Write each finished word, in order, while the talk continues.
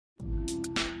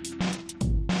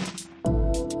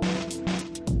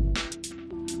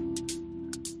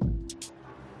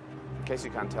case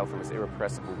you can't tell from his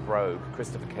irrepressible brogue,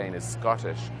 Christoper Kane is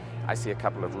Scottish. I see a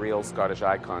couple of real Scottish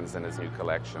icons in his new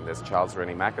collection. There's Charles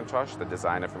Rennie Mackintosh, the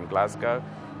designer from Glasgow,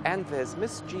 and there's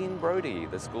Miss Jean Brodie,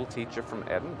 the school teacher from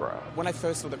Edinburgh. When I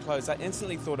first saw the clothes, I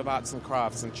instantly thought of arts and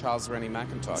crafts and Charles Rennie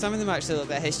Mackintosh. Some of them actually look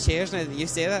like his chairs now that you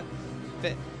say that.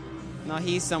 But no,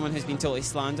 he's someone who's been totally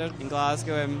slandered in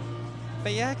Glasgow.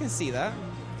 But yeah, I can see that.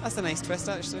 That's a nice twist,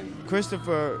 actually.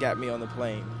 Christoper got me on the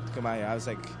plane to come out here. I was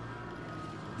like,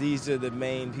 these are the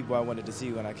main people I wanted to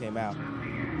see when I came out.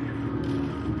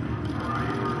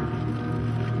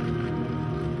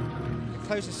 The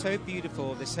clothes are so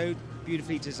beautiful, they're so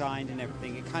beautifully designed and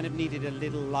everything. It kind of needed a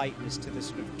little lightness to the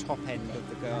sort of top end of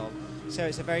the girl. So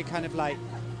it's a very kind of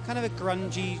a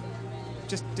grungy,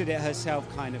 just did it herself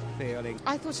kind of feeling.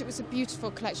 I thought it was a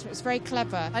beautiful collection. It was very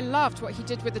clever. I loved what he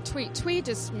did with the tweed. Tweed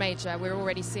is major. We're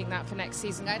already seeing that for next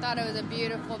season. I thought it was a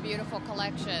beautiful, beautiful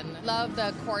collection. Love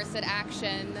the corset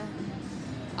action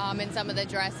in some of the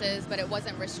dresses, but it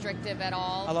wasn't restrictive at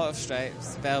all. A lot of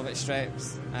stripes, velvet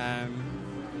stripes.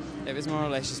 It was more or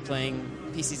less just playing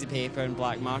pieces of paper and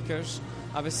black markers.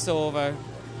 I was so over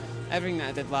everything that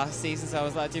I did last season, so I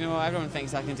was like, do you know what, everyone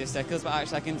thinks I can do stickers, but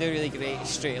actually I can do really great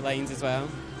straight lines as well.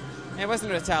 It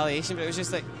wasn't retaliation, but it was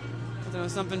just like, I don't know,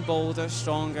 something bolder,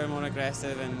 stronger, more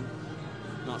aggressive, and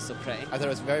not so pretty. I thought it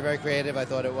was very, very creative. I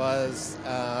thought it was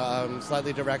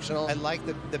slightly directional. I liked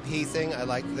the piecing. I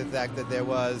liked the fact that there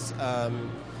was, a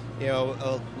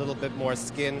little bit more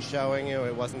skin showing.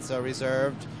 It wasn't so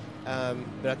reserved.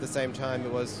 But at the same time,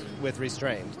 it was with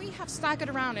restraint. We have staggered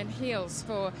around in heels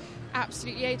for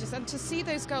absolutely ages, and to see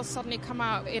those girls suddenly come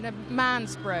out in a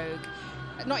man's brogue,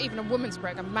 not even a woman's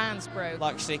brogue, a man's brogue.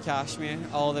 Luxury cashmere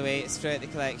all the way. It's throughout the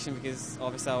collection because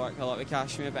obviously I work a lot with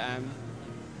cashmere, but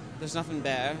there's nothing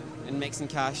better in mixing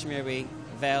cashmere with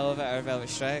velvet or velvet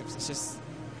stripes. It's just,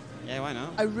 yeah, why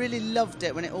not? I really loved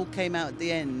it when it all came out at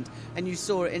the end and you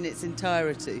saw it in its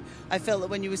entirety. I felt that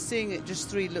when you were seeing it just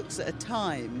 3 looks at a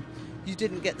time, you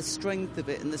didn't get the strength of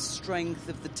it and the strength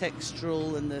of the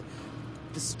textural and the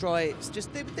stripes. Just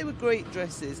they were great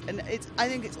dresses, and I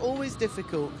think it's always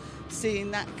difficult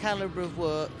seeing that calibre of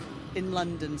work in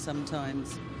London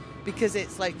sometimes because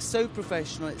it's like so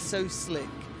professional, it's so slick.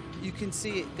 You can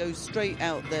see it go straight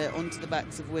out there onto the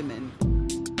backs of women.